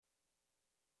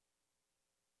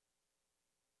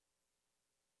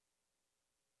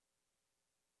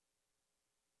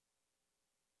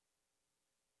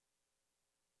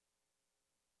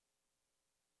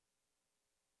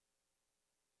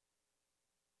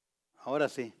Ahora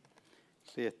sí,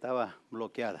 sí estaba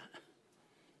bloqueada.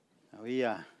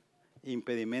 Había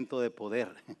impedimento de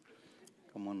poder,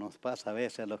 como nos pasa a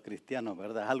veces a los cristianos,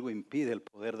 ¿verdad? Algo impide el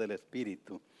poder del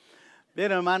Espíritu.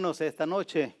 Bien, hermanos, esta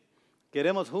noche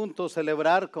queremos juntos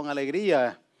celebrar con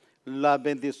alegría las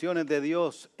bendiciones de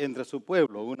Dios entre su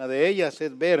pueblo. Una de ellas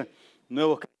es ver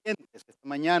nuevos creyentes. Esta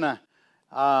mañana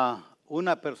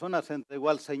una persona se entregó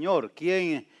al Señor.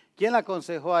 ¿Quién la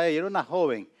aconsejó a ella? Era una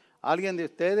joven. ¿Alguien de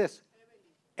ustedes?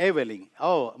 Evelyn.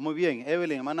 Oh, muy bien,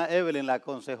 Evelyn, hermana Evelyn la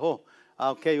aconsejó.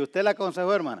 Ok, ¿usted la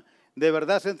aconsejó, hermana? ¿De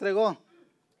verdad se entregó?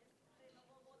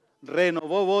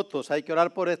 Renovó votos. Hay que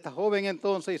orar por esta joven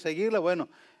entonces y seguirla. Bueno,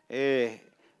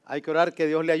 hay que orar que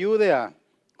Dios le ayude a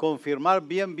confirmar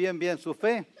bien su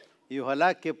fe. Y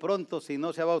ojalá que pronto, si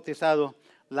no se ha bautizado,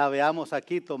 la veamos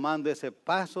aquí tomando ese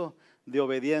paso de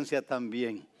obediencia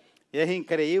también. Y es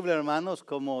increíble, hermanos,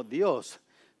 como Dios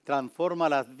transforma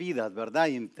las vidas, ¿verdad?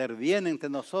 Interviene entre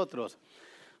nosotros.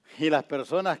 Y las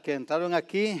personas que entraron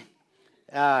aquí,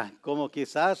 como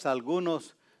quizás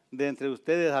algunos de entre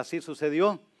ustedes así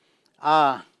sucedió,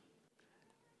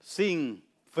 sin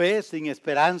fe, sin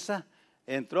esperanza,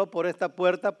 entró por esta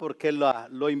puerta porque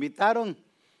lo invitaron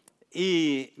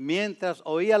y mientras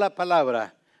oía la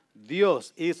palabra,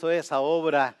 Dios hizo esa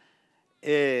obra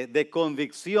de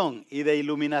convicción y de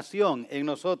iluminación en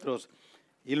nosotros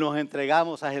y nos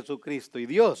entregamos a Jesucristo y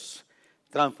Dios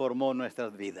transformó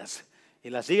nuestras vidas y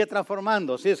la sigue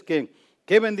transformando. Así es que,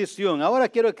 qué bendición. Ahora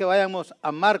quiero que vayamos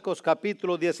a Marcos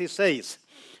capítulo 16.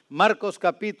 Marcos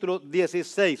capítulo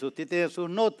 16, usted tiene sus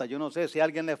notas, yo no sé si a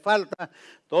alguien le falta,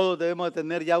 todos debemos de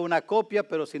tener ya una copia,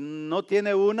 pero si no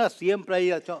tiene una, siempre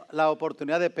hay la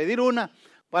oportunidad de pedir una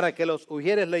para que los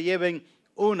ujieres le lleven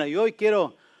una. Y hoy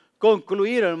quiero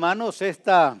concluir, hermanos,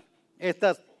 esta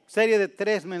serie de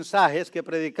 3 mensajes que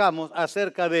predicamos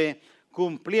acerca de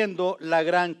cumpliendo la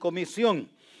gran comisión.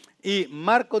 Y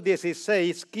Marcos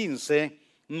 16, 15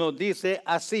 nos dice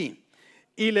así,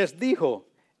 y les dijo: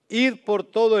 id por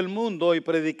todo el mundo y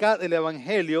predicad el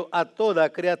evangelio a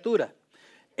toda criatura.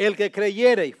 El que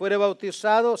creyere y fuere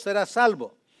bautizado será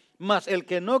salvo, mas el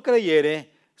que no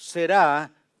creyere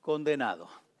será condenado.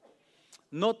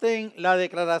 Noten la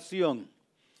declaración.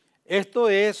 Esto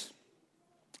es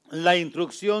la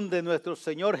instrucción de nuestro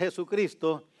Señor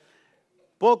Jesucristo,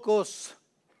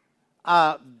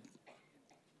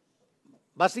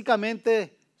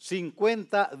 básicamente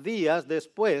 50 días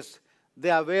después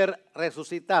de haber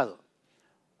resucitado.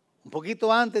 Un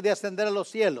poquito antes de ascender a los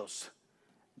cielos,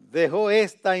 dejó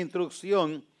esta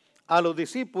instrucción a los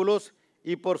discípulos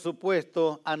y por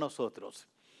supuesto a nosotros.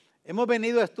 Hemos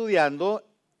venido estudiando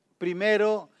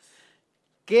primero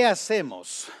qué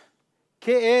hacemos,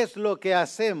 qué es lo que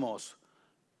hacemos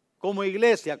como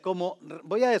iglesia,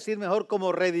 voy a decir mejor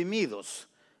como redimidos,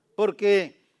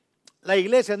 porque la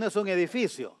iglesia no es un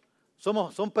edificio,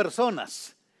 son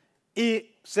personas.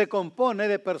 Y se compone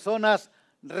de personas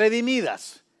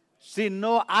redimidas. Si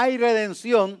no hay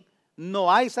redención,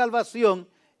 no hay salvación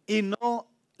y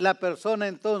la persona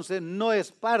entonces no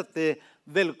es parte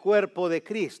del cuerpo de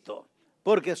Cristo.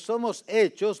 Porque somos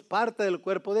hechos parte del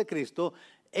cuerpo de Cristo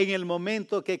en el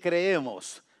momento que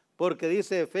creemos. Porque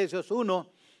dice Efesios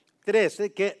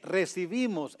 1:13 que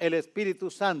recibimos el Espíritu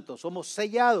Santo. Somos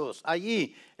sellados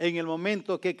allí en el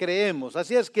momento que creemos.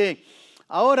 Así es que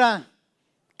ahora,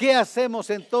 ¿qué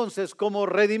hacemos entonces como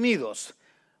redimidos?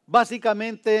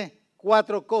 Básicamente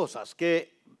 4 cosas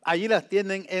que allí las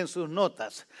tienen en sus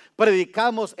notas.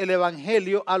 Predicamos el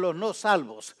evangelio a los no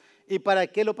salvos. ¿Y para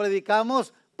qué lo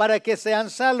predicamos? Para que sean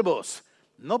salvos.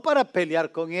 No para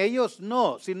pelear con ellos,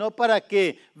 no, sino para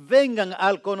que vengan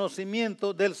al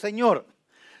conocimiento del Señor.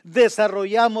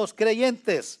 Desarrollamos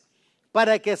creyentes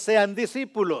para que sean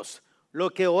discípulos. Lo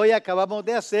que hoy acabamos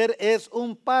de hacer es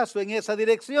un paso en esa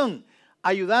dirección,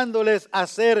 ayudándoles a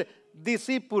ser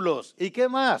discípulos. ¿Y qué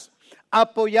más?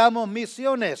 Apoyamos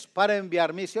misiones para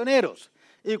enviar misioneros.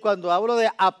 Y cuando hablo de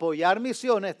apoyar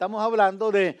misiones, estamos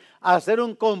hablando de hacer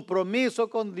un compromiso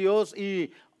con Dios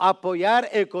y apoyar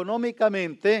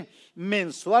económicamente,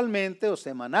 mensualmente o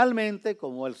semanalmente,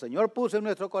 como el Señor puso en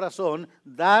nuestro corazón,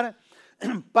 dar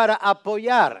para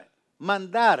apoyar,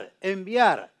 mandar,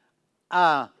 enviar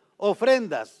a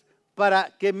ofrendas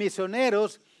para que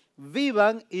misioneros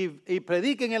vivan y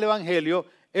prediquen el evangelio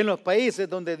en los países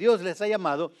donde Dios les ha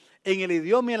llamado, en el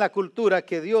idioma y en la cultura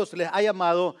que Dios les ha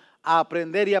llamado a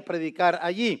aprender y a predicar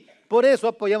allí. Por eso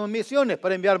apoyamos misiones,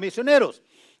 para enviar misioneros.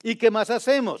 ¿Y qué más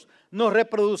hacemos? Nos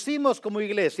reproducimos como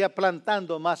iglesia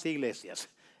plantando más iglesias.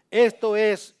 Esto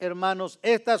es, hermanos,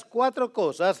 estas 4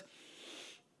 cosas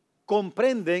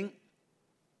comprenden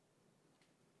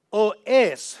o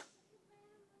es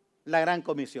la gran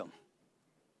comisión.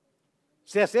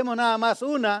 Si hacemos nada más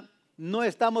una, no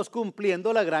estamos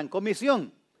cumpliendo la gran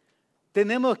comisión.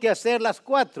 Tenemos que hacer las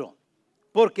 4,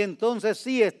 porque entonces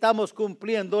sí estamos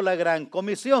cumpliendo la gran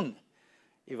comisión.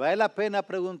 Y vale la pena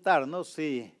preguntarnos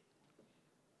si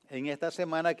en esta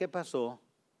semana que pasó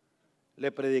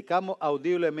le predicamos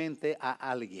audiblemente a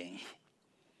alguien.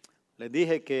 Les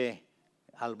dije que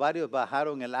varios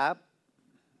bajaron el app,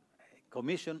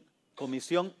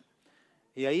 comisión,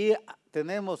 y ahí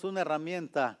tenemos una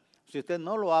herramienta. Si usted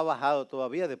no lo ha bajado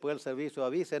todavía, después del servicio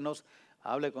avísenos,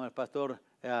 hable con el pastor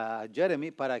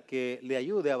Jeremy para que le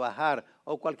ayude a bajar,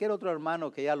 o cualquier otro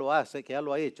hermano que ya lo hace, que ya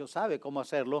lo ha hecho, sabe cómo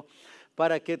hacerlo,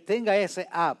 para que tenga ese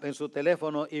app en su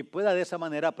teléfono y pueda de esa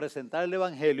manera presentar el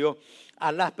evangelio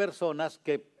a las personas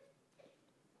que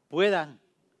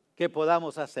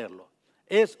podamos hacerlo.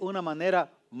 Es una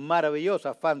manera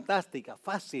maravillosa, fantástica,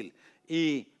 fácil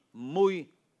y muy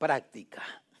práctica.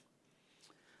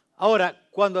 Ahora,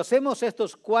 cuando hacemos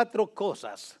estas 4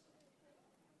 cosas,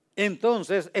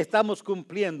 entonces estamos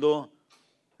cumpliendo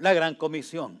la gran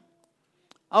comisión.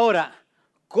 Ahora,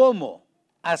 ¿cómo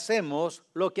hacemos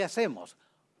lo que hacemos?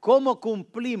 ¿Cómo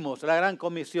cumplimos la gran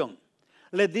comisión?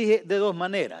 Les dije de 2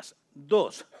 maneras.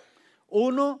 2.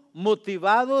 1,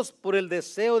 motivados por el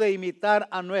deseo de imitar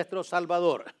a nuestro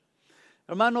Salvador.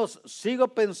 Hermanos, sigo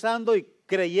pensando y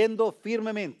creyendo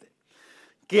firmemente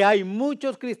que hay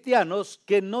muchos cristianos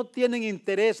que no tienen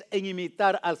interés en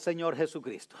imitar al Señor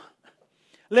Jesucristo.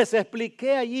 Les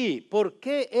expliqué allí por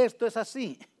qué esto es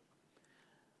así.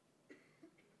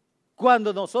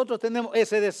 Cuando nosotros tenemos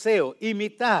ese deseo,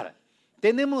 imitar,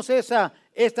 tenemos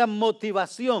esta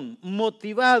motivación,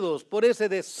 motivados por ese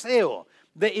deseo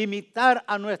de imitar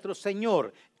a nuestro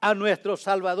Señor, a nuestro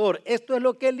Salvador. Esto es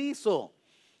lo que Él hizo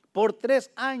por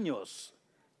 3 años.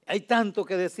 Hay tanto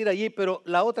que decir allí, pero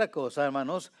la otra cosa,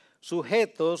 hermanos,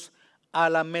 sujetos a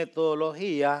la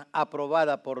metodología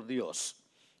aprobada por Dios.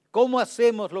 ¿Cómo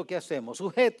hacemos lo que hacemos?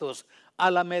 Sujetos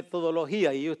a la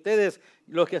metodología. Y ustedes,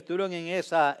 los que estuvieron en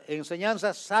esa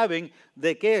enseñanza, saben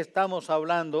de qué estamos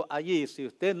hablando allí. Si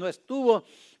usted no estuvo,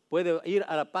 puede ir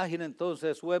a la página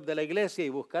entonces web de la iglesia y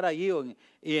buscar allí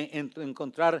y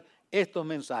encontrar estos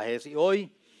mensajes. Y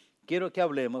hoy quiero que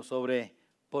hablemos sobre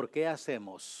por qué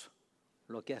hacemos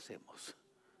lo que hacemos.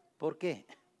 ¿Por qué?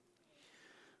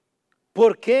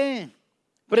 ¿Por qué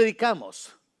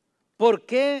predicamos? ¿Por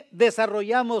qué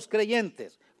desarrollamos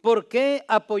creyentes? ¿Por qué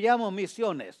apoyamos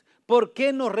misiones? ¿Por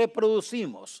qué nos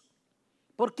reproducimos?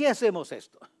 ¿Por qué hacemos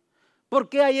esto? ¿Por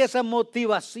qué hay esa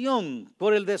motivación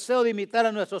por el deseo de imitar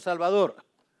a nuestro Salvador?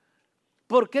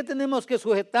 ¿Por qué tenemos que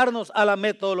sujetarnos a la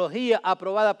metodología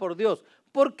aprobada por Dios?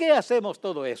 ¿Por qué hacemos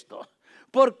todo esto?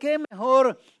 ¿Por qué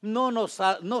mejor somos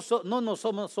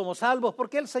salvos? ¿Por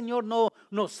qué el Señor no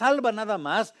nos salva nada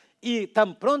más y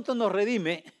tan pronto nos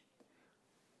redime,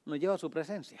 nos lleva a su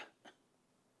presencia?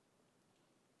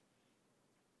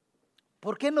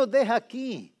 ¿Por qué nos deja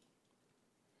aquí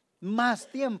más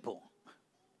tiempo?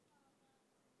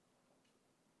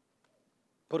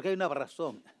 Porque hay una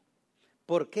razón.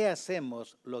 ¿Por qué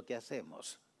hacemos lo que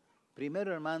hacemos?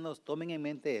 Primero, hermanos, tomen en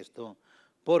mente esto,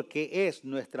 porque es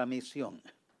nuestra misión.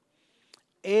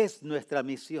 Es nuestra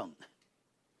misión.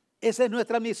 Esa es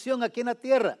nuestra misión aquí en la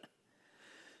tierra.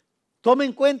 Tomen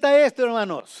en cuenta esto,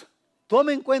 hermanos.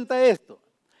 Tomen en cuenta esto.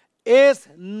 Es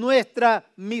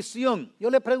nuestra misión. Yo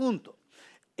le pregunto,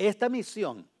 esta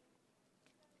misión,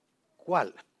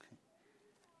 ¿cuál?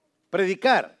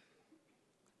 Predicar,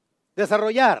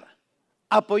 desarrollar,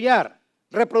 apoyar,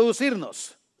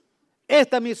 reproducirnos.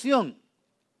 Esta misión,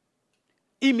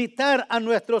 imitar a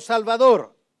nuestro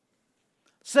Salvador,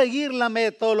 seguir la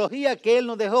metodología que Él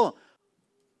nos dejó.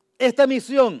 Esta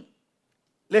misión,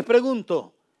 les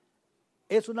pregunto,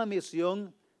 ¿es una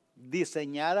misión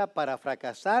diseñada para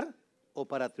fracasar o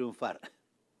para triunfar?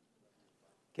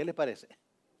 ¿Qué les parece?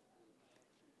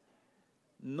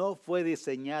 No fue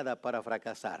diseñada para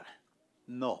fracasar.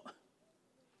 No.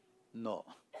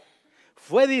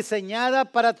 Fue diseñada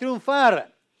para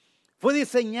triunfar. Fue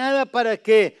diseñada para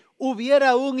que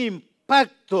hubiera un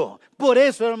impacto. Por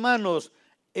eso, hermanos,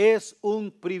 es un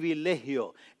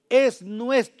privilegio. Es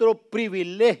nuestro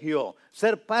privilegio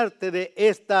ser parte de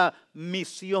esta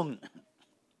misión.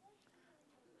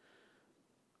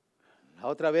 La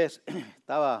otra vez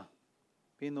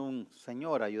vino un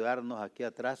señor a ayudarnos aquí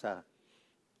atrás,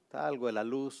 está algo de la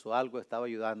luz o algo estaba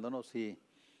ayudándonos, y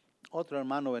otro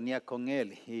hermano venía con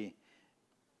él y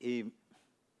el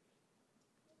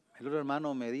otro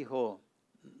hermano me dijo,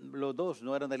 los dos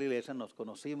no eran de la iglesia, nos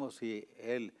conocimos y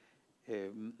él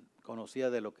conocía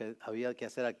de lo que había que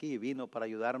hacer aquí y vino para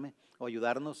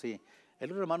ayudarnos, y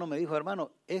el otro hermano me dijo,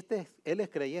 hermano, él es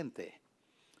creyente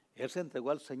Él se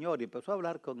entregó al Señor y empezó a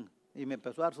hablar y me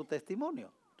empezó a dar su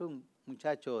testimonio. Un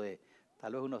muchacho de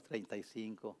tal vez unos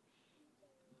 35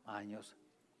 años.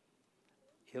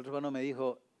 Y el hermano me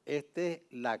dijo, esta es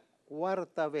la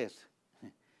cuarta vez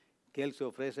que él se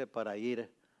ofrece para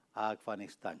ir a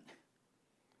Afganistán.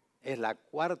 Es la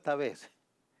cuarta vez.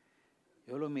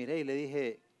 Yo lo miré y le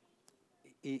dije,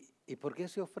 ¿y por qué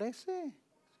se ofrece?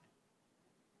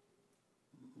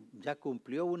 Ya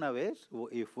cumplió una vez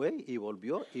y fue y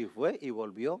volvió y fue y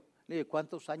volvió. Le dije,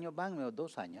 ¿cuántos años van? Me dijo,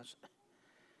 2 años.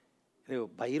 Le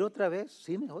digo, ¿va a ir otra vez?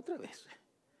 Sí, otra vez.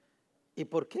 ¿Y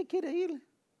por qué quiere ir?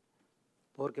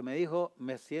 Porque me dijo,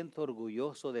 me siento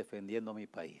orgulloso defendiendo mi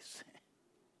país.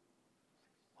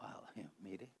 Wow,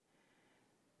 mire.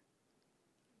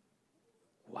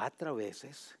 4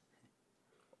 veces,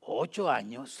 8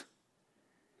 años,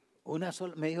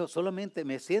 me dijo, solamente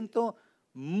me siento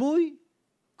muy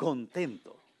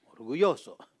contento,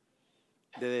 orgulloso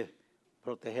de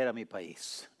proteger a mi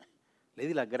país. Le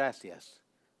di las gracias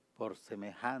por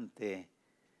semejante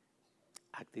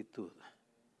actitud.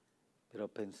 Pero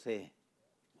pensé,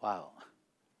 wow,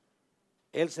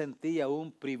 él sentía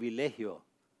un privilegio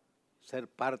ser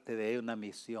parte de una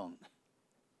misión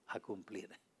a cumplir.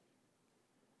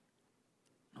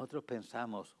 Nosotros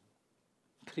pensamos,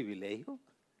 ¿privilegio?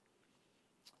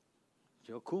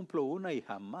 Yo cumplo una y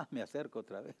jamás me acerco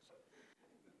otra vez.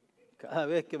 Cada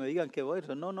vez que me digan que voy,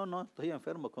 no, estoy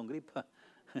enfermo con gripa.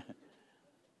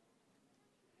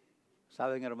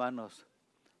 Saben, hermanos,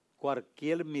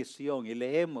 cualquier misión, y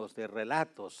leemos de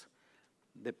relatos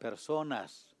de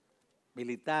personas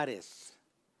militares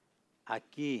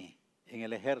aquí en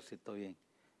el ejército y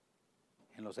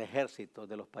en los ejércitos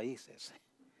de los países,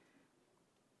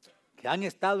 que han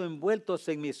estado envueltos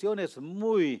en misiones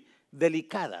muy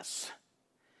delicadas,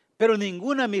 pero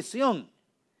ninguna misión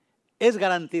es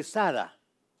garantizada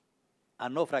a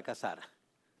no fracasar.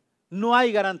 No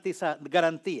hay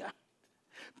garantía,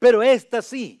 pero esta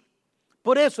sí.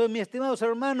 Por eso, mis estimados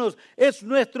hermanos, es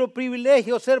nuestro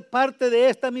privilegio ser parte de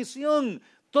esta misión.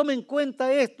 Tomen en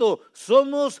cuenta esto,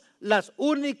 somos las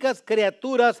únicas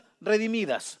criaturas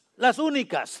redimidas, las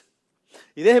únicas.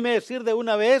 Y déjeme decir de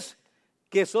una vez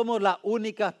que somos las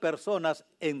únicas personas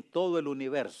en todo el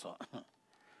universo.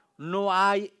 No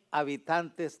hay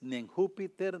habitantes ni en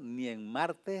Júpiter, ni en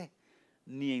Marte,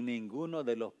 ni en ninguno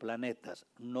de los planetas.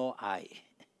 No hay.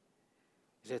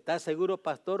 Si está seguro,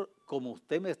 pastor, como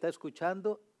usted me está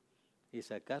escuchando, y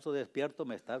si acaso despierto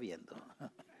me está viendo.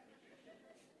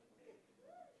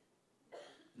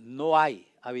 No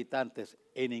hay habitantes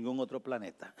en ningún otro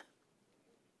planeta.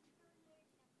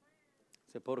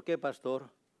 ¿Por qué, pastor?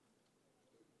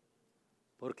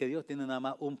 Porque Dios tiene nada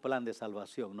más un plan de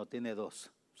salvación, no tiene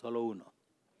 2, solo uno.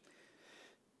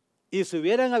 Y si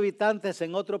hubieran habitantes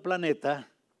en otro planeta,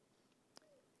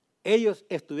 ellos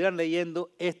estuvieran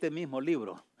leyendo este mismo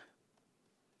libro.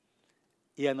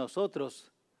 Y a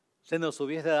nosotros se nos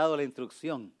hubiese dado la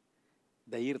instrucción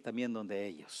de ir también donde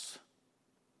ellos.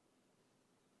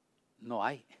 No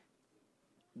hay.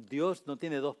 Dios no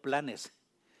tiene 2 planes,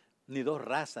 ni 2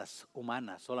 razas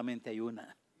humanas, solamente hay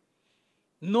una.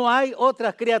 No hay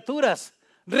otras criaturas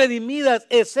redimidas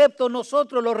excepto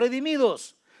nosotros los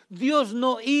redimidos. Dios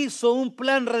no hizo un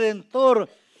plan redentor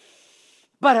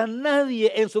para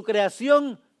nadie en su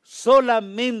creación,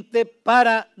 solamente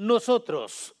para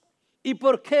nosotros. ¿Y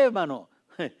por qué, hermano?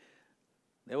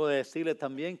 Debo decirle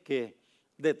también que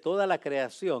de toda la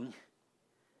creación,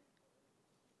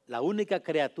 la única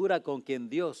criatura con quien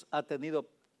Dios ha tenido,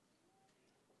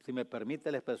 si me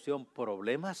permite la expresión,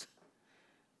 problemas,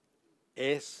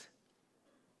 es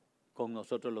con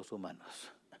nosotros los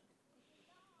humanos.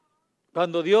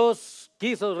 Cuando Dios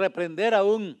quiso reprender a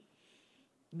un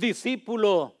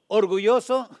discípulo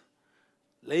orgulloso,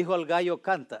 le dijo al gallo,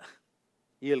 canta.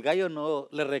 Y el gallo no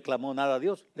le reclamó nada a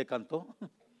Dios, le cantó.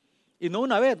 Y no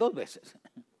una vez, 2 veces.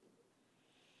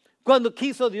 Cuando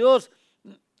quiso Dios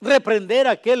reprender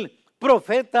a aquel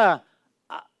profeta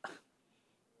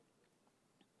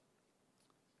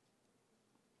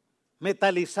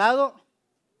metalizado,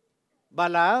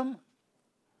 Balaam,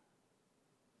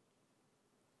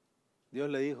 Dios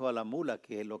le dijo a la mula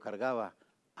que lo cargaba,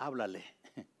 háblale.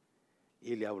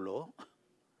 Y le habló.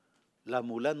 La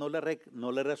mula no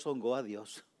le rezongó a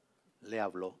Dios, le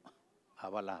habló a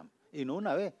Balaam. Y no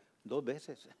una vez, 2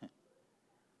 veces.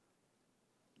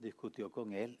 Discutió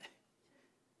con él.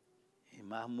 Y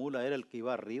más mula era el que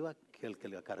iba arriba que el que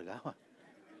le cargaba.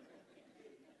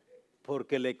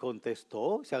 Porque le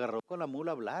contestó, se agarró con la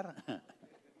mula a hablar.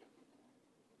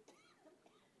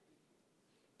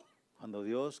 Cuando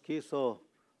Dios quiso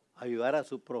ayudar a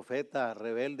su profeta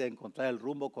rebelde a encontrar el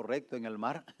rumbo correcto en el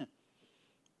mar,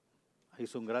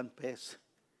 hizo un gran pez.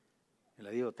 Y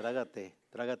le dijo,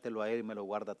 trágatelo a él y me lo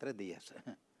guarda 3 días.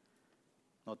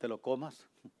 No te lo comas,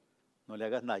 no le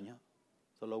hagas daño,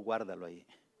 solo guárdalo ahí.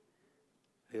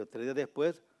 Le dijo, 3 días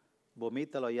después,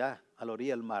 vomítalo allá a la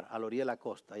orilla del mar, a la orilla de la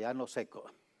costa, allá en lo seco.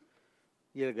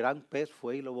 Y el gran pez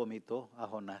fue y lo vomitó a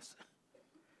Jonás.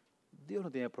 Dios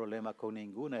no tiene problema con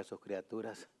ninguna de sus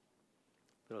criaturas.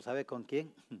 Pero ¿sabe con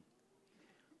quién?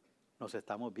 Nos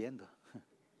estamos viendo.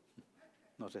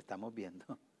 Nos estamos viendo.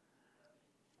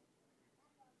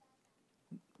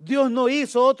 Dios no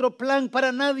hizo otro plan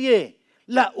para nadie.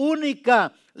 La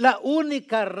única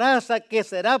raza que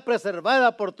será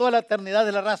preservada por toda la eternidad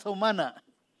es la raza humana.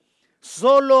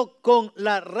 Solo con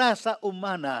la raza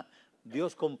humana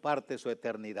Dios comparte su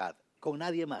eternidad. Con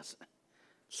nadie más.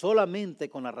 Solamente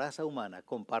con la raza humana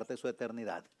comparte su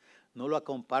eternidad. No lo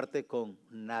comparte con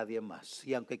nadie más.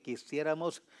 Y aunque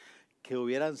quisiéramos que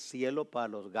hubieran cielo para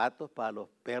los gatos, para los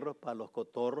perros, para los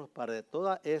cotorros, para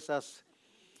todas esas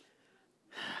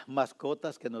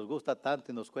mascotas que nos gusta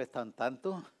tanto y nos cuestan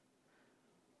tanto,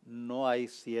 no hay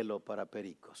cielo para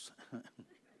pericos.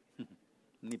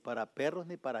 Ni para perros,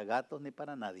 ni para gatos, ni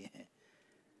para nadie.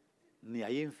 Ni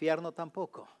hay infierno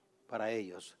tampoco para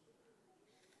ellos.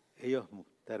 Ellos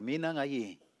terminan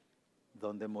allí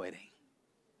donde mueren.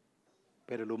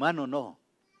 Pero el humano no.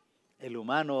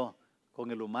 Con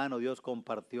el humano Dios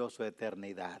compartió su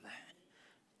eternidad.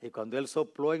 Y cuando Él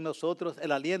sopló en nosotros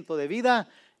el aliento de vida,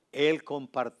 Él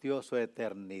compartió su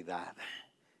eternidad.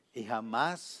 Y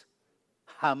jamás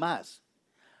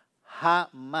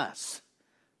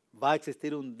va a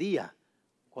existir un día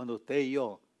cuando usted y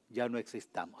yo ya no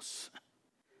existamos.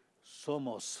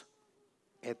 Somos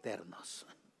eternos.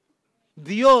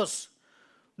 Dios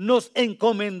nos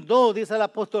encomendó, dice el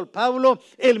apóstol Pablo,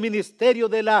 el ministerio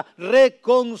de la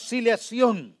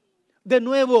reconciliación. De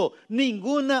nuevo,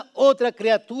 ninguna otra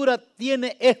criatura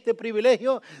tiene este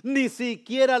privilegio, ni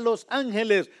siquiera los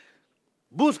ángeles.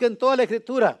 Busquen toda la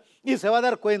Escritura y se va a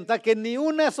dar cuenta que ni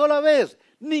una sola vez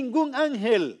ningún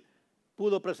ángel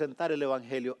pudo presentar el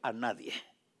evangelio a nadie.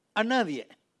 A nadie.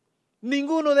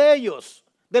 Ninguno de ellos,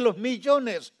 de los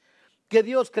millones que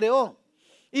Dios creó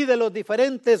y de los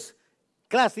diferentes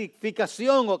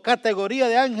clasificación o categoría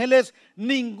de ángeles,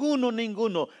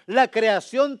 ninguno. La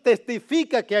creación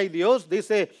testifica que hay Dios,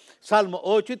 dice Salmo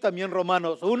 8 y también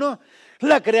Romanos 1.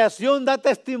 La creación da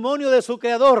testimonio de su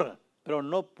creador, pero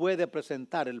no puede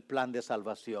presentar el plan de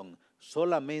salvación.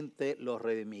 Solamente los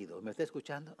redimidos. ¿Me está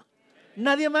escuchando?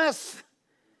 Nadie más.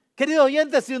 Queridos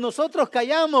oyentes, si nosotros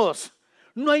callamos,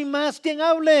 no hay más quien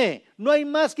hable, no hay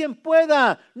más quien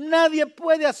pueda, nadie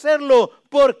puede hacerlo,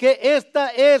 porque esta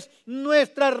es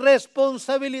nuestra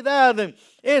responsabilidad.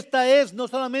 Esta es no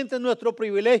solamente nuestro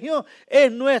privilegio,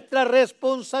 es nuestra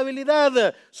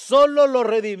responsabilidad. Solo los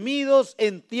redimidos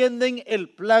entienden el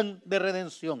plan de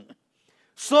redención.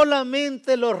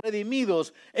 Solamente los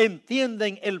redimidos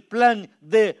entienden el plan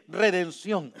de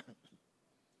redención.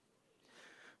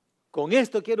 Con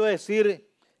esto quiero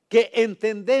decir que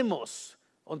entendemos.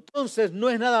 Entonces no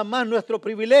es nada más nuestro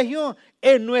privilegio,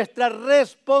 es nuestra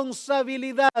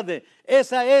responsabilidad.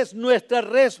 Esa es nuestra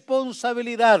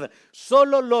responsabilidad.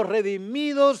 Solo los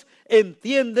redimidos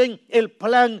entienden el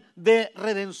plan de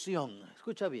redención.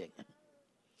 Escucha bien.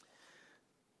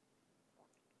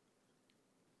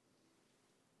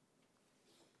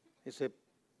 Dice,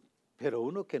 pero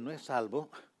uno que no es salvo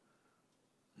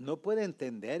no puede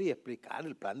entender y explicar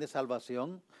el plan de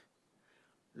salvación.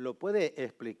 Lo puede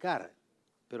explicar,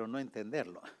 pero no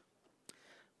entenderlo,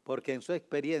 porque en su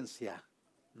experiencia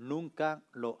nunca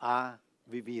lo ha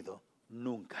vivido,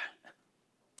 nunca.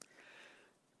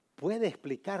 Puede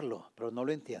explicarlo, pero no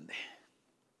lo entiende.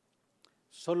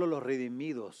 Solo los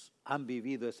redimidos han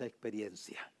vivido esa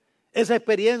experiencia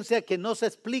que no se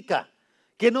explica,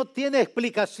 que no tiene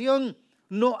explicación.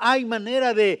 No hay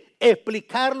manera de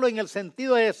explicarlo en el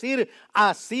sentido de decir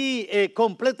así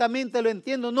completamente lo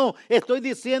entiendo. No, estoy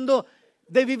diciendo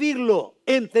de vivirlo,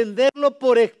 entenderlo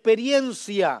por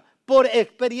experiencia,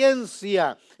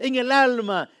 en el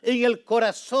alma, en el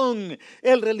corazón.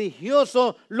 El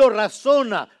religioso lo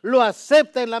razona, lo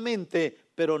acepta en la mente,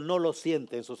 pero no lo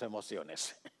siente en sus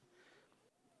emociones.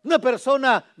 Una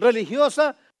persona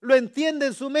religiosa lo entiende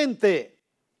en su mente.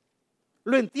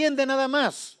 Lo entiende nada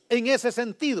más en ese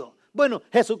sentido. Bueno,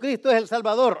 Jesucristo es el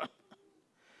Salvador,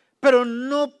 pero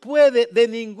no puede de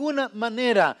ninguna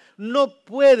manera, no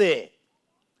puede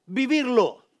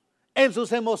vivirlo. En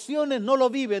sus emociones no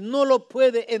lo vive, no lo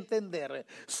puede entender.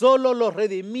 Solo los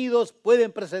redimidos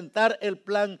pueden presentar el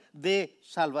plan de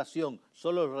salvación.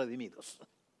 Solo los redimidos,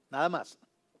 nada más.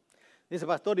 Dice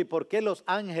pastor, ¿y por qué los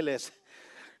ángeles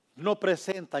no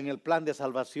presentan el plan de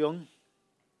salvación?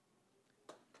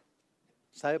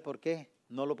 ¿Sabe por qué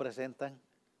no lo presentan?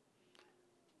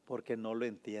 Porque no lo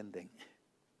entienden.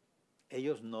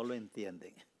 Ellos no lo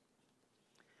entienden.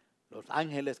 Los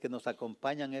ángeles que nos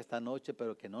acompañan esta noche,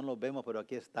 pero que no los vemos, pero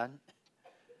aquí están.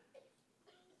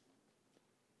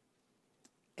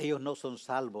 Ellos no son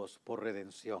salvos por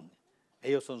redención.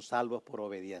 Ellos son salvos por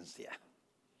obediencia.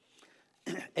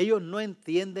 Ellos no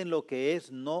entienden lo que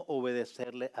es no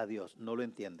obedecerle a Dios. No lo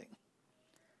entienden.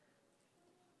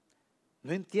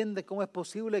 No entienden cómo es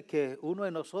posible que uno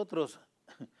de nosotros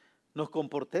nos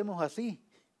comportemos así.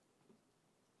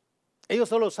 Ellos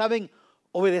solo saben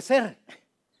obedecer.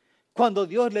 Cuando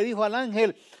Dios le dijo al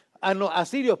ángel, a los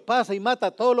asirios pasa y mata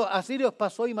a todos los asirios,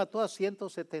 pasó y mató a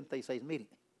 176,000.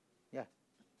 Ya.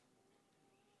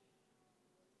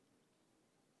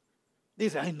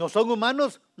 Dice, ay, ¿no son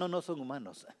humanos? No, no son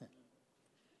humanos.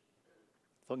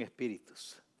 Son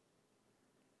espíritus.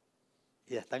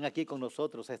 Y están aquí con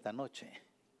nosotros esta noche.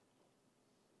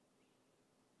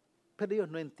 Pero ellos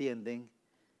no entienden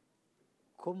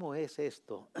cómo es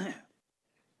esto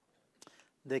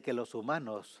de que los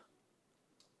humanos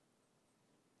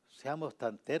seamos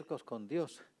tan tercos con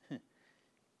Dios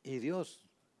y Dios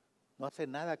no hace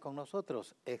nada con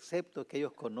nosotros, excepto que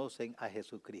ellos conocen a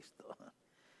Jesucristo.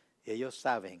 Y ellos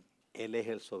saben, Él es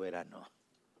el soberano.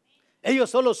 Ellos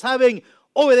solo saben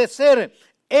obedecer.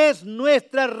 Es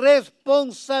nuestra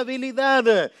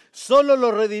responsabilidad. Solo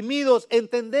los redimidos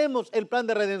entendemos el plan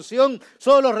de redención.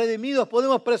 Solo los redimidos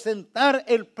podemos presentar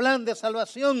el plan de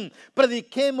salvación.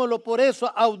 Prediquémoslo por eso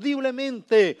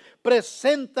audiblemente.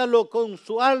 Preséntalo con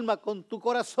su alma, con tu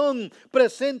corazón.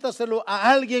 Preséntaselo a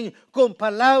alguien con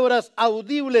palabras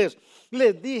audibles.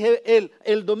 Les dije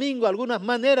el domingo algunas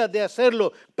maneras de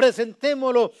hacerlo.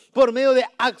 Presentémoslo por medio de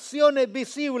acciones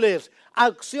visibles.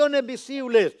 Acciones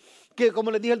visibles. Que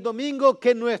como les dije el domingo,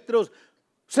 que nuestros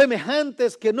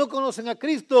semejantes que no conocen a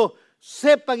Cristo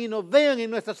sepan y nos vean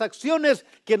en nuestras acciones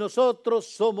que nosotros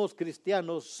somos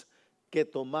cristianos que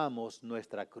tomamos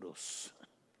nuestra cruz.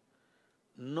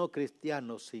 No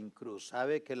cristianos sin cruz.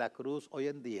 Sabe que la cruz hoy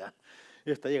en día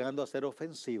está llegando a ser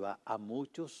ofensiva a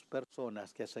muchas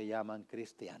personas que se llaman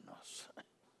cristianos.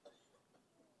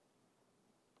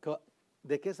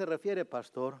 ¿De qué se refiere,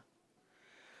 pastor?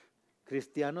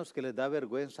 Cristianos que les da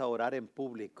vergüenza orar en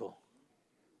público,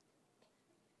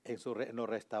 en los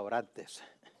restaurantes,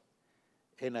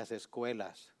 en las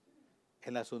escuelas,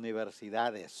 en las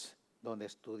universidades donde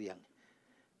estudian.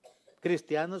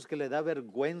 Cristianos que les da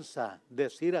vergüenza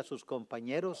decir a sus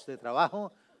compañeros de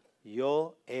trabajo,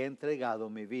 yo he entregado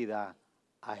mi vida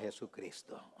a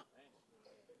Jesucristo.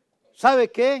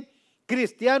 ¿Sabe qué?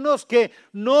 Cristianos que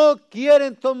no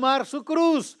quieren tomar su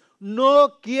cruz.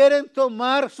 No quieren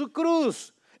tomar su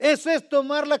cruz. Eso es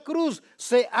tomar la cruz.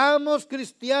 Seamos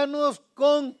cristianos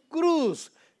con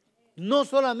cruz. No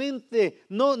solamente,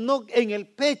 no en el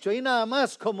pecho y nada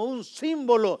más como un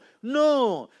símbolo.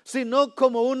 No, sino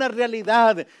como una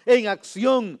realidad en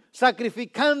acción,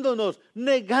 sacrificándonos,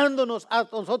 negándonos a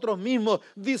nosotros mismos,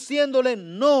 diciéndole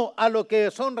no a lo que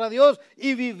deshonra a Dios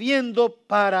y viviendo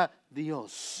para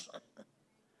Dios.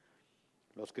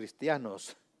 Los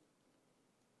cristianos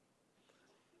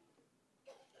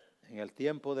en el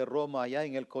tiempo de Roma, allá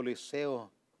en el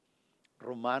Coliseo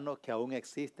romano, que aún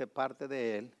existe parte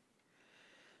de él,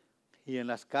 y en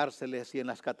las cárceles y en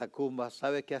las catacumbas,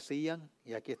 ¿sabe qué hacían?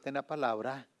 Y aquí está en la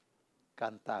palabra,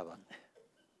 cantaban.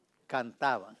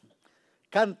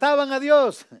 Cantaban a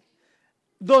Dios,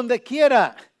 donde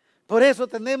quiera. Por eso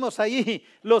tenemos allí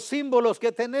los símbolos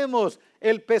que tenemos,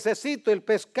 el pececito, el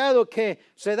pescado que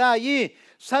se da allí.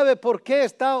 ¿Sabe por qué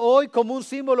está hoy como un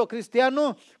símbolo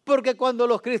cristiano? Porque cuando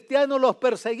los cristianos los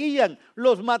perseguían,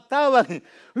 los mataban,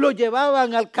 los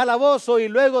llevaban al calabozo y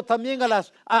luego también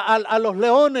a los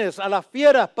leones, a las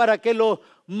fieras para que los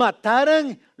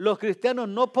mataran, los cristianos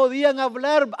no podían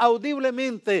hablar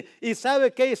audiblemente. ¿Y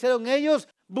sabe qué hicieron ellos?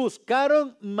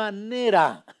 Buscaron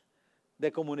manera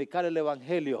de comunicar el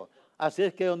evangelio. Así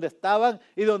es que donde estaban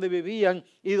y donde vivían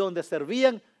y donde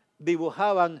servían,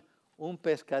 dibujaban un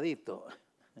pescadito.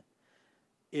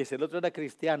 Y si el otro era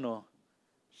cristiano,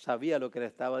 sabía lo que le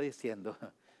estaba diciendo,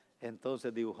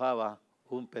 entonces dibujaba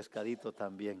un pescadito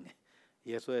también.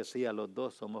 Y eso decía, los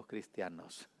dos somos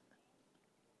cristianos.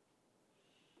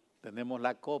 Tenemos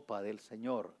la copa del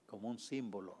Señor como un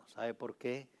símbolo. ¿Sabe por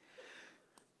qué?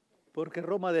 Porque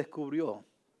Roma descubrió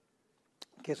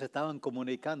que se estaban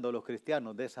comunicando los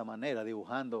cristianos de esa manera,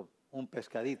 dibujando un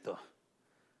pescadito.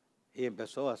 Y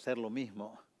empezó a hacer lo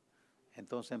mismo.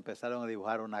 Entonces empezaron a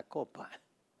dibujar una copa,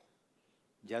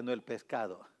 ya no el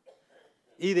pescado.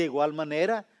 Y de igual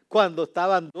manera, cuando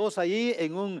estaban dos allí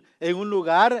en un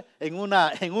lugar, en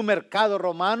un mercado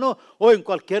romano o en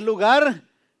cualquier lugar,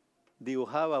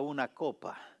 dibujaba una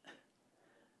copa.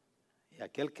 Y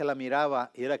aquel que la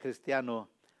miraba y era cristiano,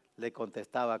 le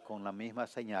contestaba con la misma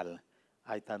señal: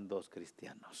 ahí están dos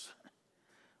cristianos.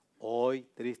 Hoy,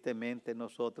 tristemente,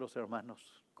 nosotros,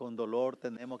 hermanos, con dolor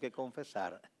tenemos que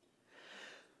confesar,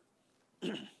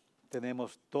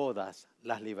 tenemos todas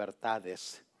las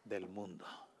libertades del mundo.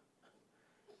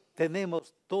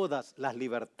 Tenemos todas las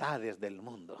libertades del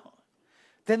mundo.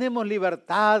 Tenemos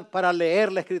libertad para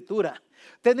leer la Escritura.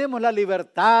 Tenemos la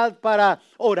libertad para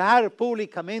orar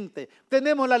públicamente.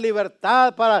 Tenemos la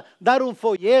libertad para dar un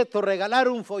folleto, regalar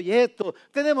un folleto.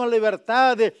 Tenemos la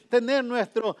libertad de tener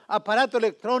nuestro aparato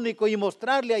electrónico y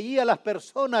mostrarle allí a las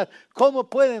personas cómo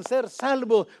pueden ser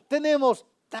salvos. Tenemos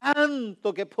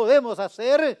tanto que podemos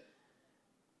hacer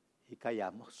y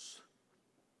callamos.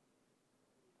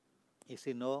 Y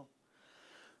si no,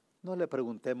 no le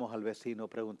preguntemos al vecino,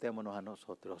 preguntémonos a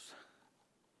nosotros.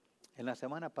 En la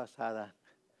semana pasada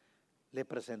le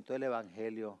presentó el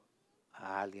Evangelio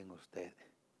a alguien usted.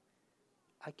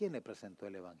 ¿A quién le presentó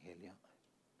el Evangelio?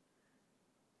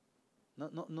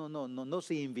 No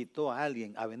se invitó a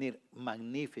alguien a venir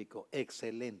magnífico,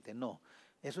 excelente, no.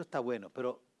 Eso está bueno,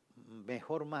 pero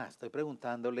mejor más, estoy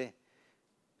preguntándole,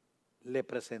 ¿le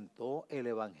presentó el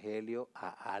Evangelio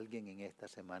a alguien en esta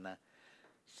semana?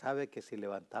 Sabe que si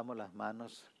levantamos las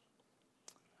manos,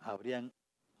 habrían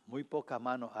muy pocas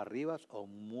manos arriba o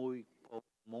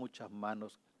muchas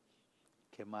manos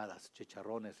quemadas,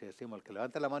 chicharrones. Y decimos, el que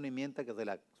levanta la mano y mienta, que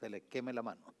se le queme la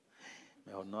mano.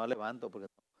 Mejor no la levanto porque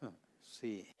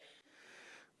sí.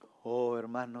 Oh,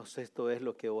 hermanos, esto es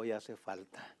lo que hoy hace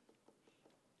falta.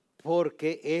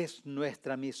 Porque es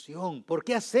nuestra misión. ¿Por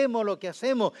qué hacemos lo que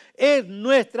hacemos? Es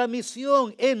nuestra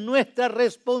misión, es nuestra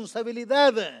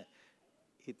responsabilidad.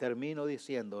 Y termino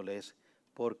diciéndoles,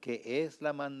 porque es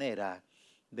la manera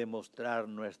de mostrar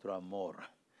nuestro amor.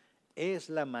 Es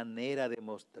la manera de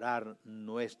mostrar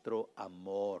nuestro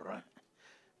amor.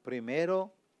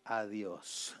 Primero a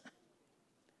Dios.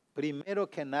 Primero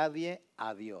que nadie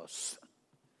a Dios.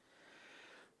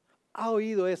 ¿Ha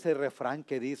oído ese refrán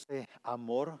que dice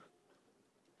amor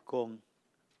con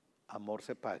amor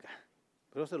se paga?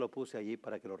 Pero se lo puse allí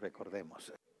para que lo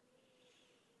recordemos.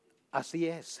 Así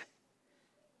es.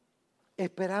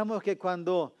 Esperamos que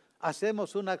cuando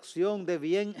hacemos una acción de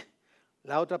bien,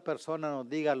 la otra persona nos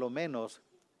diga lo menos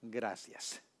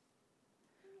gracias.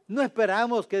 No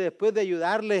esperamos que después de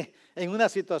ayudarle en una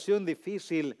situación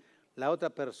difícil, la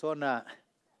otra persona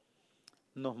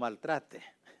nos maltrate.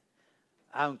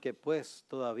 Aunque pues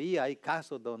todavía hay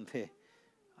casos donde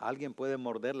alguien puede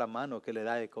morder la mano que le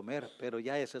da de comer, pero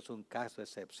ya ese es un caso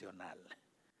excepcional.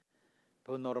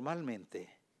 Pues normalmente,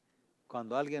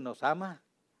 cuando alguien nos ama,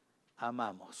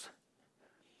 amamos.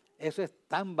 Eso es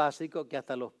tan básico que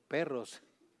hasta los perros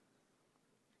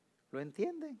lo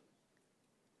entienden.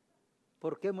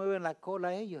 ¿Por qué mueven la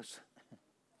cola ellos?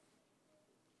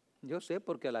 Yo sé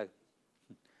porque la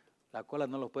cola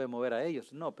no los puede mover a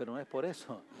ellos. No, pero no es por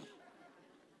eso.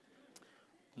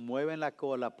 Mueven la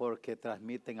cola porque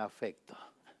transmiten afecto.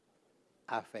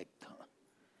 Afecto.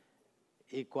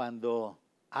 Y cuando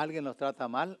alguien los trata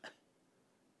mal,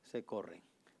 se corren.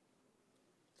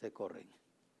 Se corren.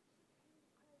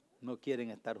 No quieren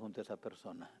estar junto a esa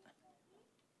persona.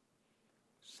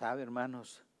 ¿Sabe,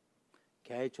 hermanos,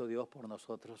 qué ha hecho Dios por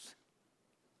nosotros?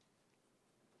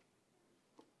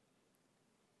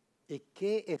 ¿Y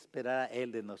qué esperará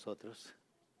Él de nosotros?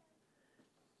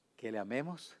 Que le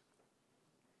amemos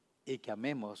y que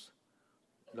amemos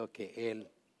lo que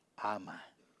Él ama.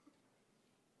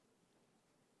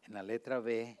 En la letra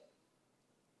B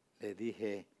le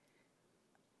dije,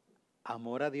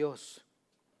 amor a Dios.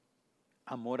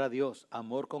 Amor a Dios,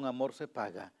 amor con amor se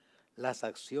paga. Las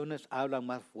acciones hablan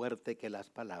más fuerte que las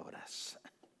palabras.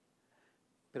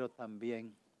 Pero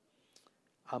también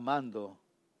amando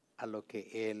a lo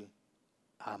que Él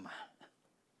ama.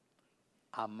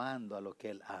 Amando a lo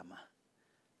que Él ama.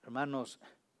 Hermanos,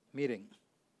 miren,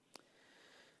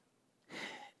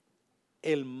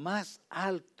 el más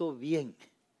alto bien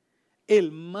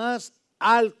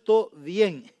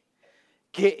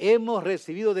que hemos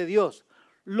recibido de Dios,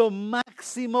 lo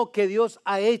máximo que Dios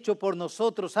ha hecho por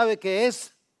nosotros, ¿sabe qué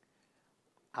es?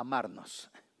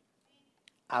 Amarnos.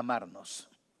 Amarnos.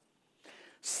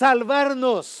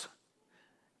 Salvarnos.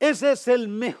 Ese es el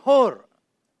mejor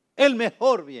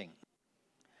bien.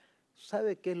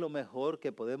 ¿Sabe qué es lo mejor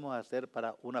que podemos hacer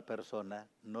para una persona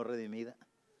no redimida?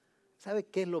 ¿Sabe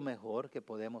qué es lo mejor que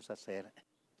podemos hacer?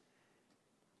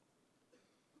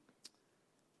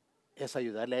 Es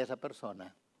ayudarle a esa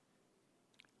persona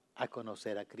a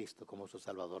conocer a Cristo como su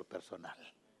Salvador personal.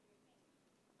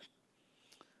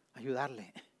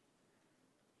 Ayudarle.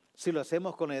 Si lo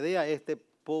hacemos con la idea, este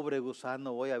pobre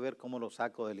gusano voy a ver cómo lo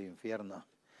saco del infierno.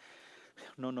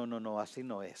 No, así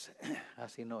no es.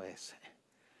 Así no es.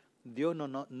 Dios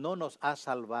no nos ha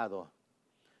salvado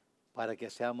para que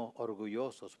seamos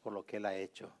orgullosos por lo que Él ha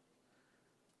hecho.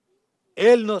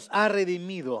 Él nos ha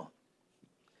redimido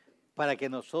para que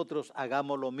nosotros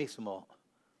hagamos lo mismo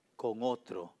con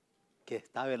otro que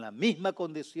estaba en la misma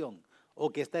condición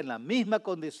o que está en la misma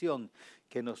condición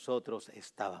que nosotros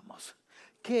estábamos.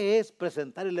 ¿Qué es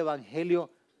presentar el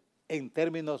Evangelio en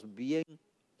términos bien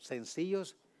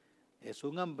sencillos? Es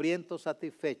un hambriento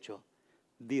satisfecho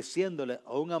diciéndole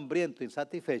a un hambriento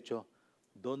insatisfecho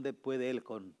dónde puede él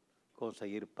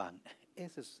conseguir pan.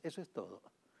 Eso es todo.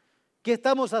 ¿Qué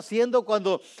estamos haciendo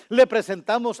cuando le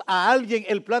presentamos a alguien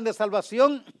el plan de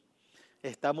salvación?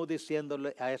 Estamos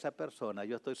diciéndole a esa persona,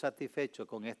 yo estoy satisfecho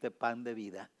con este pan de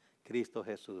vida, Cristo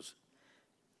Jesús.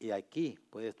 Y aquí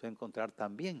puedes tú encontrar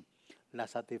también la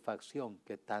satisfacción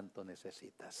que tanto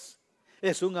necesitas.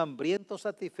 Es un hambriento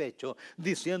satisfecho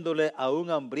diciéndole a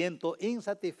un hambriento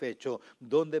insatisfecho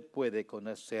dónde puede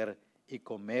conocer y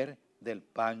comer del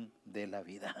pan de la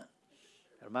vida.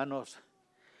 Hermanos,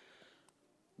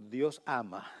 Dios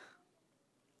ama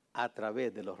a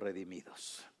través de los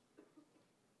redimidos.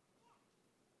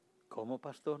 ¿Cómo,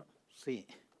 pastor? Sí.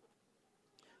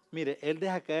 Mire, Él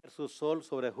deja caer su sol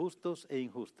sobre justos e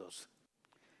injustos.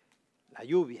 La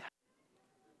lluvia.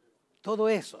 Todo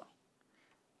eso.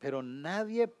 Pero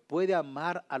nadie puede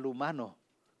amar al humano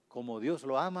como Dios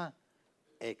lo ama,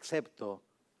 excepto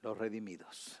los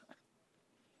redimidos.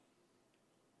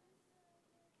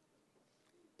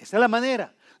 Esa es la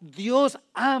manera. Dios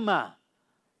ama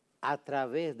a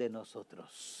través de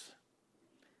nosotros.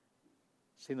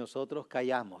 Si nosotros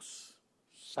callamos,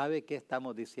 ¿sabe qué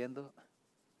estamos diciendo?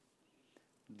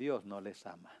 Dios no les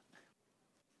ama.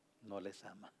 No les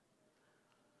ama.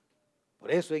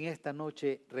 Por eso en esta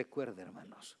noche recuerden,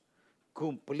 hermanos,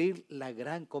 cumplir la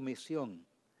gran comisión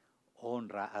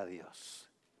honra a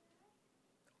Dios.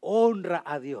 Honra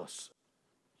a Dios.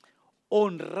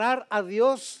 Honrar a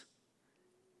Dios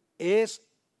es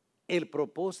el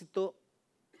propósito,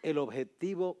 el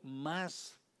objetivo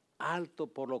más alto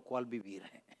por lo cual vivir.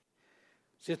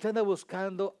 Si usted anda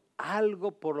buscando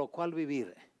algo por lo cual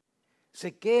vivir,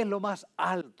 sé qué es lo más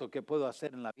alto que puedo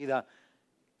hacer en la vida,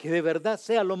 que de verdad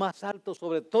sea lo más alto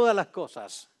sobre todas las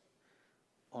cosas,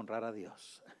 honrar a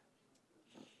Dios.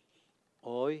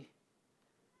 Hoy,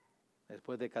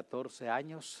 después de 14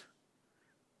 años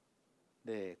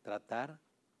de tratar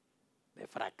de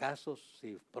fracasos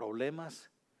y problemas,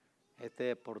 este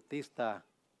deportista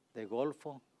de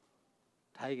golfo,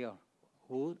 Tiger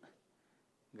Woods,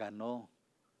 ganó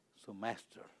su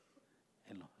Master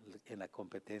en la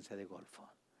competencia de golfo.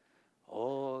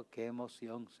 Oh, qué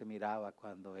emoción se miraba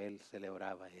cuando él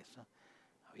celebraba eso.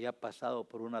 Había pasado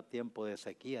por un tiempo de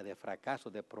sequía, de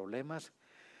fracasos, de problemas.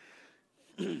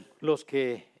 Los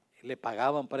que le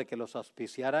pagaban para que los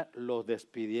auspiciara, lo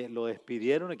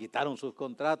despidieron, le quitaron sus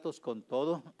contratos con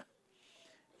todo.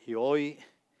 Y hoy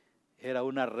era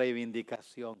una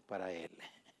reivindicación para él.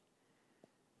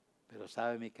 Pero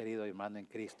sabe, mi querido hermano en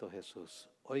Cristo Jesús,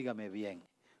 óigame bien,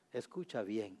 escucha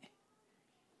bien.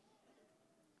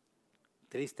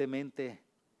 Tristemente,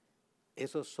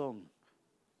 esos son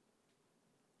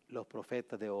los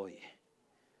profetas de hoy.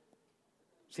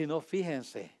 Si no,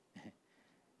 fíjense,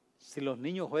 si los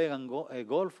niños juegan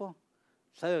golfo,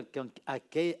 ¿saben a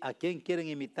quién quieren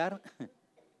imitar?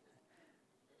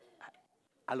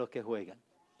 A los que juegan.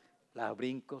 Los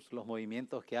brincos, los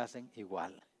movimientos que hacen,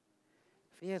 igual.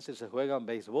 Fíjense, se juegan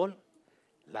béisbol,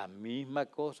 la misma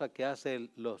cosa que hace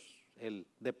el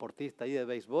deportista ahí de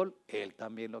béisbol, él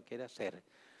también lo quiere hacer.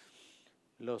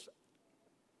 Los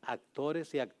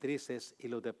actores y actrices y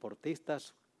los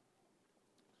deportistas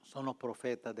son los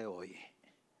profetas de hoy.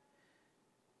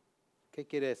 ¿Qué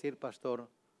quiere decir, pastor?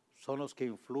 Son los que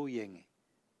influyen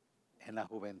en la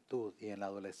juventud y en la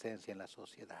adolescencia, en la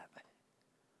sociedad.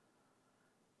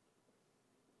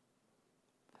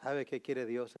 ¿Sabe qué quiere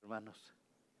Dios, hermanos?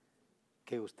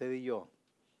 Que usted y yo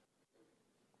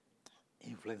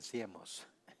influenciemos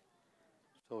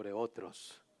sobre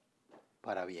otros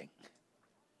para bien.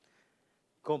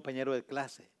 Compañero de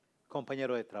clase,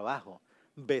 compañero de trabajo,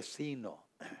 vecino.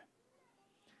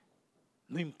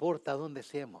 No importa dónde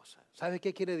seamos. ¿Sabe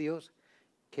qué quiere Dios?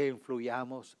 Que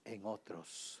influyamos en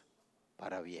otros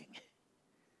para bien.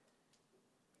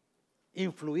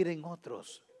 Influir en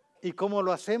otros. ¿Y cómo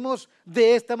lo hacemos?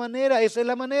 De esta manera, esa es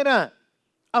la manera.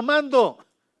 Amando.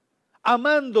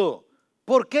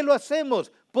 ¿Por qué lo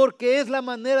hacemos? porque es la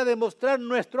manera de mostrar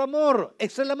nuestro amor.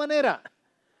 Esa es la manera.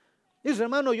 Dice,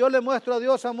 hermano, yo le muestro a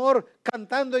Dios amor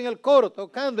cantando en el coro,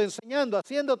 tocando, enseñando,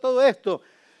 haciendo todo esto.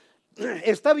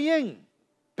 Está bien,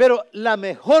 pero la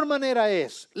mejor manera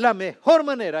es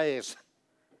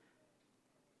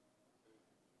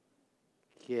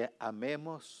que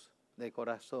amemos de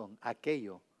corazón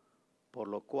aquello por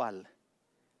lo cual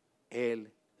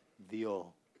Él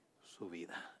dio su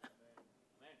vida.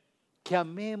 Que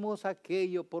amemos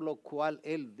aquello por lo cual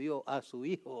Él dio a su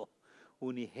Hijo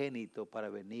unigénito para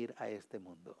venir a este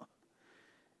mundo.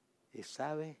 Y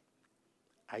sabe,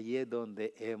 allí es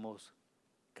donde hemos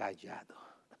callado.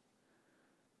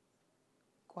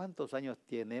 ¿Cuántos años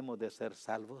tenemos de ser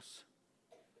salvos?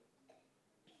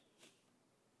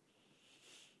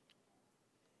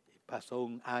 Pasó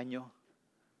un año,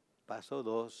 pasó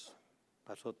 2,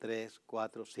 pasó 3,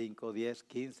 4, 5, 10,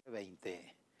 15,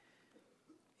 20.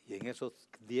 Y en esos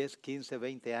 10, 15,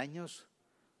 20 años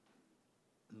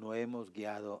no hemos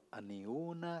guiado a ni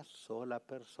una sola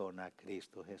persona a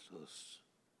Cristo Jesús.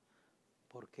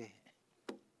 ¿Por qué?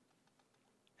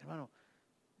 Hermano,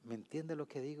 ¿me entiende lo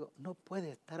que digo? No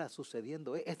puede estar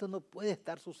sucediendo. Esto no puede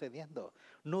estar sucediendo.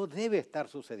 No debe estar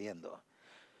sucediendo.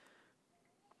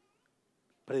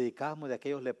 Predicamos de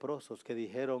aquellos leprosos que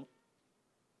dijeron,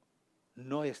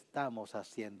 no estamos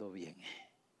haciendo bien.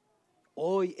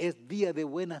 Hoy es día de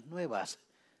buenas nuevas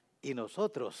y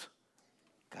nosotros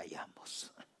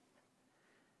callamos.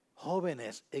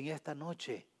 Jóvenes, en esta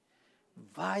noche,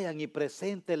 vayan y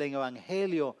presenten el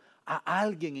evangelio a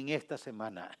alguien en esta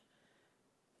semana.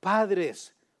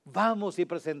 Padres, vamos y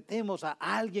presentemos a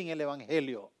alguien el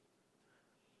evangelio.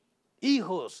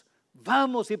 Hijos,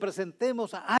 vamos y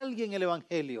presentemos a alguien el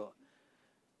evangelio.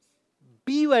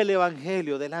 Viva el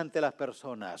evangelio delante de las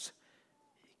personas.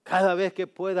 Cada vez que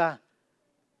pueda,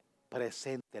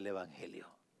 presente el evangelio.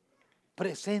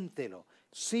 Preséntelo.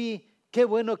 Sí, qué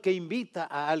bueno que invita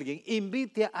a alguien.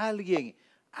 Invite a alguien.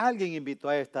 Alguien invitó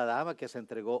a esta dama que se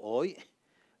entregó hoy.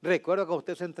 Recuerda que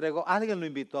usted se entregó. Alguien lo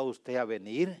invitó a usted a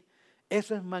venir.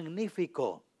 Eso es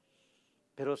magnífico.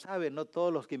 Pero sabe, no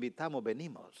todos los que invitamos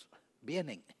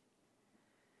vienen.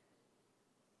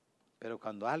 Pero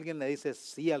cuando alguien le dice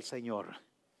sí al Señor,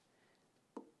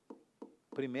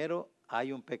 primero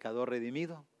hay un pecador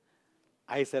redimido,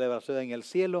 hay celebración en el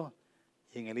cielo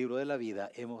y en el libro de la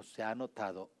vida se ha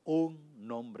anotado un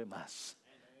nombre más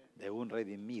de un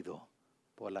redimido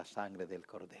por la sangre del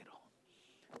Cordero.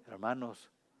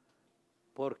 Hermanos,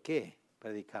 ¿por qué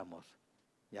predicamos?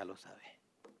 Ya lo sabe.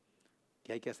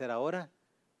 ¿Qué hay que hacer ahora?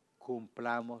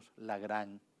 Cumplamos la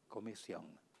gran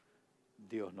comisión.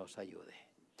 Dios nos ayude.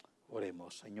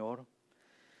 Oremos, Señor.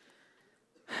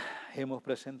 Hemos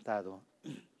presentado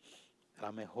de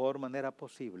la mejor manera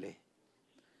posible.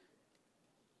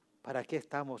 ¿Para qué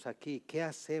estamos aquí? ¿Qué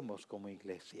hacemos como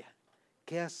iglesia?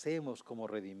 ¿Qué hacemos como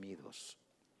redimidos?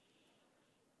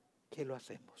 ¿Qué lo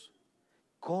hacemos?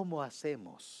 ¿Cómo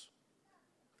hacemos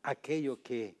aquello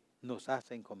que nos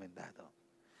has encomendado?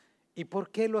 ¿Y por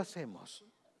qué lo hacemos?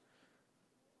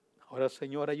 Ahora,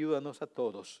 Señor, ayúdanos a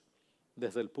todos,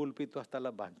 desde el púlpito hasta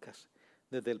las bancas,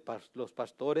 desde los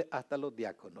pastores hasta los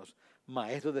diáconos,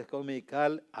 maestros de escuela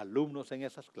dominical, alumnos en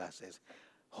esas clases,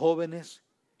 jóvenes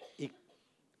y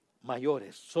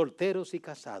mayores, solteros y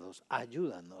casados.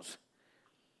 Ayúdanos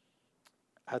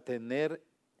a tener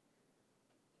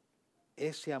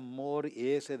ese amor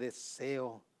y ese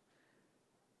deseo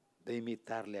de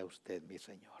imitarle a usted, mi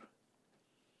Señor.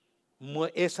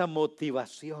 Esa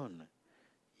motivación.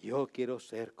 Yo quiero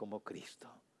ser como Cristo.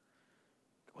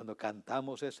 Cuando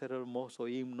cantamos ese hermoso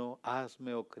himno,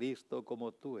 hazme, oh Cristo,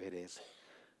 como tú eres,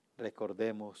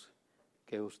 recordemos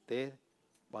que usted,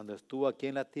 cuando estuvo aquí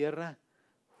en la tierra,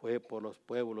 fue por los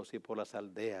pueblos y por las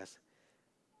aldeas,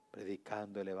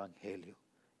 predicando el evangelio.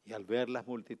 Y al ver las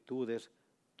multitudes,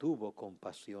 tuvo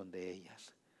compasión de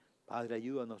ellas. Padre,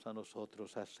 ayúdanos a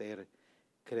nosotros a ser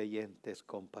creyentes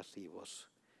compasivos,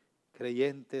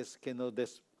 creyentes que nos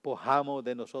despojamos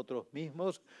de nosotros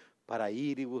mismos para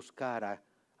ir y buscar a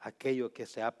aquello que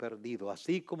se ha perdido,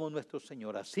 así como nuestro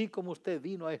Señor, así como usted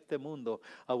vino a este mundo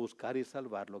a buscar y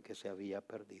salvar lo que se había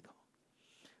perdido.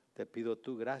 Te pido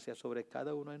tu gracia sobre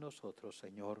cada uno de nosotros,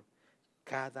 Señor,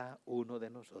 cada uno de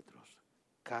nosotros,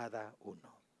 cada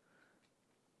uno.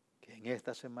 Que en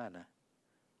esta semana,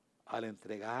 al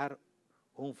entregar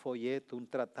un folleto, un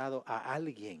tratado a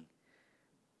alguien,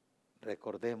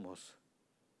 recordemos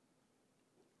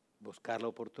buscar la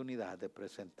oportunidad de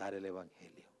presentar el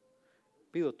evangelio.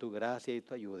 Pido tu gracia y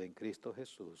tu ayuda en Cristo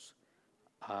Jesús.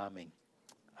 Amén.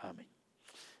 Amén.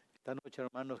 Esta noche,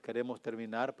 hermanos, queremos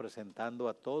terminar presentando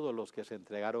a todos los que se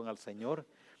entregaron al Señor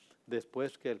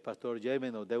después que el pastor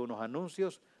Jaime nos dé unos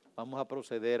anuncios, vamos a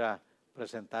proceder a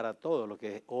presentar a todos los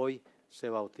que hoy se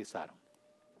bautizaron.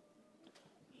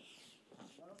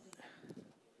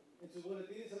 En sus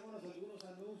boletines, hermanos, algunos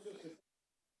anuncios que